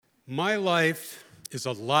My life is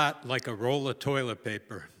a lot like a roll of toilet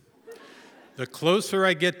paper. The closer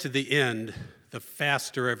I get to the end, the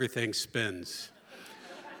faster everything spins,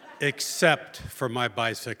 except for my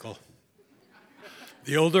bicycle.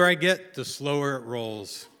 The older I get, the slower it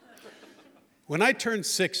rolls. When I turned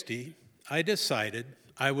 60, I decided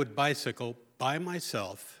I would bicycle by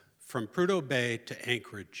myself from Prudhoe Bay to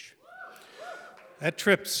Anchorage. That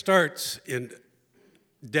trip starts in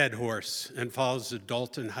Dead Horse and follows the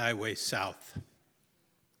Dalton Highway south.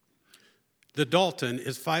 The Dalton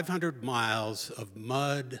is 500 miles of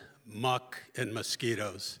mud, muck, and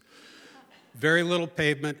mosquitoes. Very little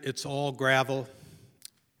pavement, it's all gravel.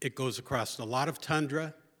 It goes across a lot of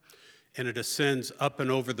tundra, and it ascends up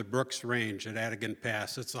and over the Brooks Range at Adigan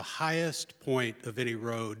Pass. It's the highest point of any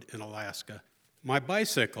road in Alaska. My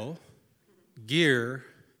bicycle, gear,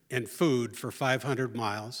 and food for 500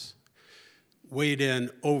 miles weighed in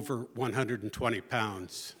over 120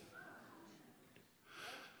 pounds.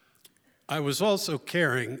 I was also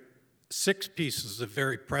carrying 6 pieces of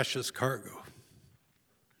very precious cargo.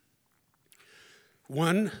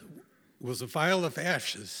 One was a vial of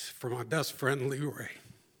ashes for my best friend, Leroy.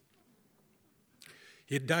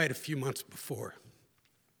 He had died a few months before.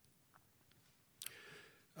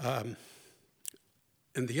 And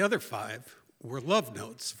the other 5 were love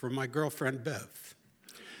notes from my girlfriend, Bev.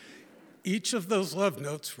 Each of those love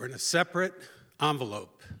notes were in a separate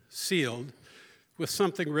envelope, sealed, with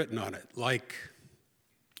something written on it, like,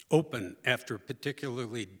 open after a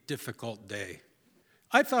particularly difficult day.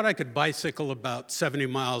 I thought I could bicycle about 70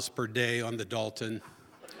 miles per day on the Dalton.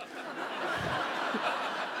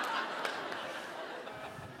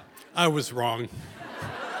 I was wrong.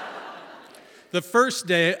 The first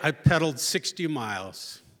day, I pedaled 60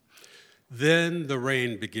 miles. Then the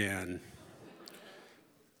rain began.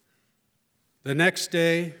 The next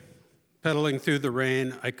day, pedaling through the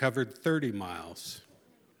rain, I covered 30 miles.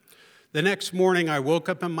 The next morning, I woke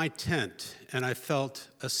up in my tent, and I felt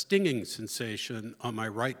a stinging sensation on my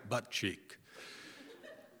right butt cheek.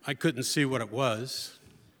 I couldn't see what it was.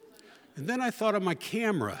 And then I thought of my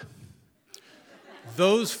camera.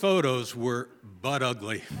 Those photos were butt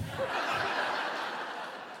ugly.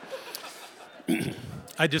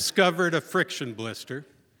 I discovered a friction blister,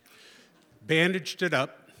 bandaged it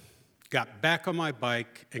up, got back on my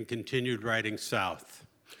bike, and continued riding south.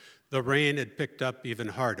 The rain had picked up even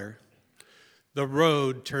harder. The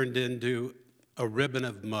road turned into a ribbon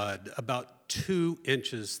of mud, about 2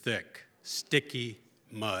 inches thick, sticky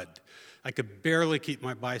mud. I could barely keep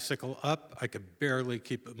my bicycle up. I could barely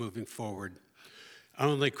keep it moving forward. I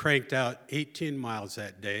only cranked out 18 miles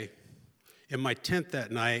that day. In my tent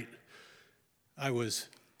that night, I was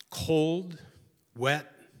cold,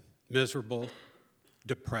 wet, miserable,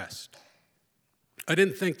 depressed. I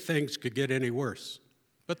didn't think things could get any worse,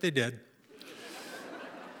 but they did.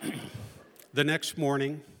 The next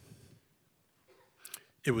morning,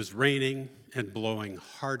 it was raining and blowing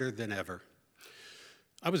harder than ever.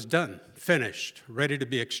 I was done, finished, ready to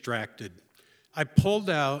be extracted. I pulled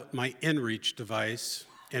out my inReach device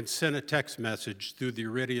and sent a text message through the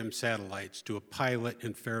Iridium satellites to a pilot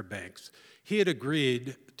in Fairbanks. He had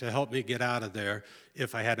agreed to help me get out of there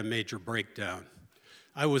if I had a major breakdown.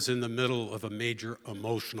 I was in the middle of a major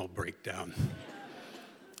emotional breakdown.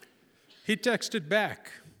 He texted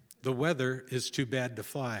back, "The weather is too bad to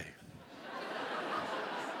fly."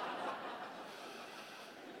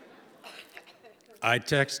 I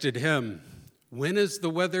texted him, "When is the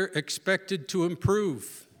weather expected to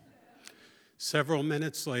improve?" Several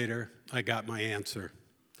minutes later, I got my answer.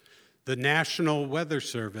 The National Weather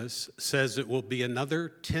Service says it will be another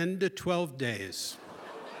 10 to 12 days.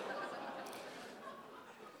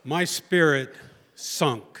 My spirit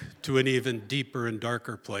sunk to an even deeper and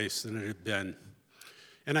darker place than it had been.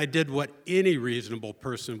 And I did what any reasonable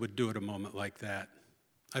person would do at a moment like that.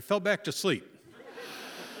 I fell back to sleep.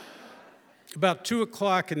 About 2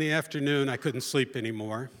 o'clock in the afternoon, I couldn't sleep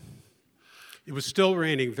anymore. It was still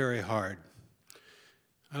raining very hard.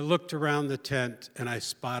 I looked around the tent and I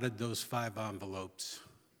spotted those 5 envelopes.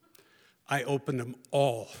 I opened them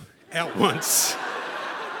all at once.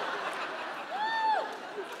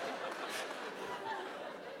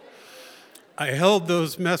 I held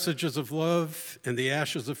those messages of love and the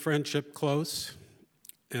ashes of friendship close,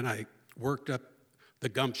 and I worked up the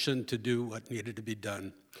gumption to do what needed to be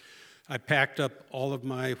done. I packed up all of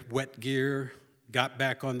my wet gear, got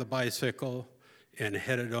back on the bicycle, and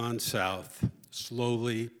headed on south,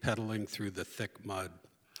 slowly pedaling through the thick mud.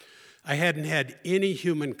 I hadn't had any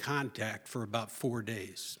human contact for about 4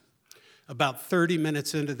 days. About 30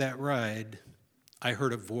 minutes into that ride, I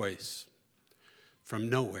heard a voice from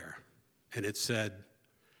nowhere, and it said,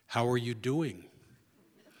 "How are you doing?"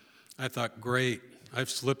 I thought, great, I've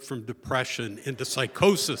slipped from depression into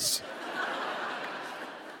psychosis.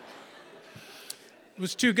 It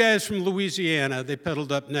was two guys from Louisiana. They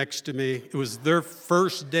pedaled up next to me. It was their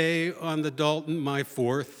first day on the Dalton, my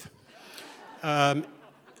fourth.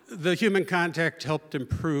 The human contact helped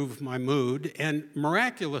improve my mood, and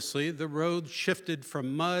miraculously, the road shifted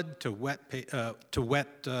from mud to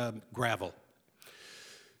wet gravel.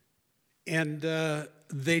 And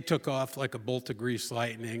they took off like a bolt of greased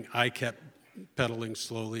lightning. I kept pedaling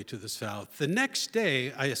slowly to the south. The next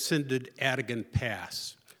day, I ascended Adigan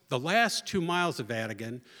Pass. The last 2 miles of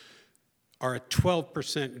Adigan are at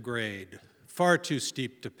 12% grade, far too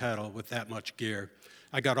steep to pedal with that much gear.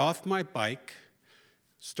 I got off my bike,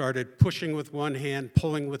 started pushing with one hand,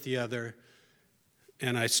 pulling with the other,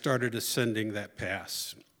 and I started ascending that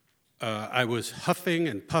pass. I was huffing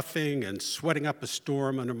and puffing and sweating up a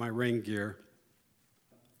storm under my rain gear,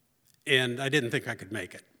 and I didn't think I could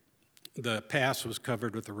make it. The pass was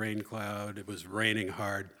covered with a rain cloud. It was raining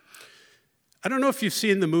hard. I don't know if you've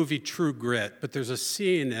seen the movie True Grit, but there's a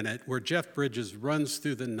scene in it where Jeff Bridges runs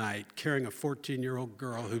through the night carrying a 14-year-old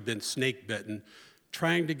girl who'd been snake bitten,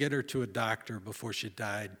 trying to get her to a doctor before she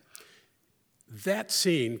died. That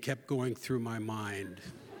scene kept going through my mind.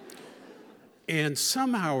 And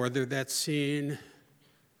somehow or other, that scene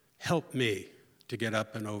helped me to get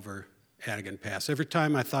up and over Adigan Pass. Every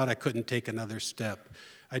time I thought I couldn't take another step,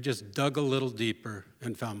 I just dug a little deeper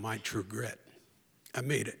and found my true grit. I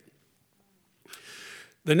made it.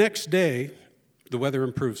 The next day, the weather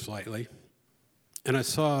improved slightly, and I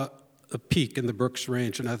saw a peak in the Brooks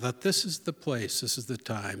Range, and I thought, this is the place, this is the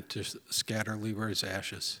time to scatter Leroy's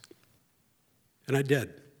ashes. And I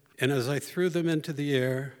did. And as I threw them into the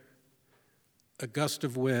air, a gust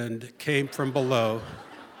of wind came from below.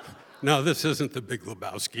 No, this isn't the Big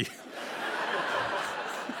Lebowski.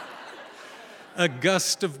 A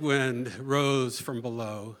gust of wind rose from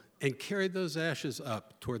below and carried those ashes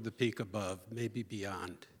up toward the peak above, maybe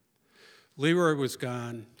beyond. Leroy was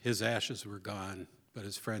gone, his ashes were gone, but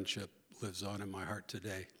his friendship lives on in my heart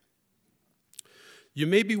today. You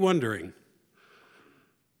may be wondering,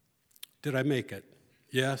 did I make it?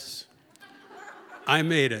 Yes, I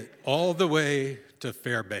made it all the way to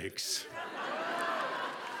Fairbanks.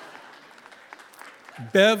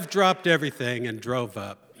 Bev dropped everything and drove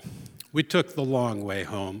up. We took the long way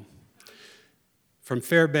home. From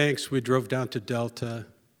Fairbanks, we drove down to Delta,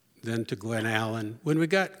 then to Glen Allen. When we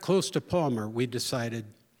got close to Palmer, we decided,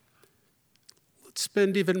 let's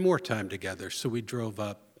spend even more time together. So we drove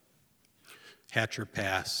up Hatcher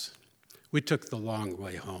Pass. We took the long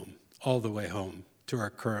way home, all the way home to our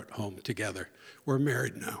current home together. We're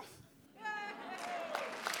married now.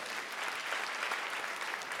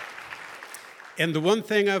 And the one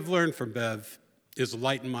thing I've learned from Bev is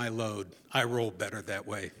lighten my load. I roll better that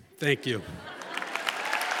way. Thank you.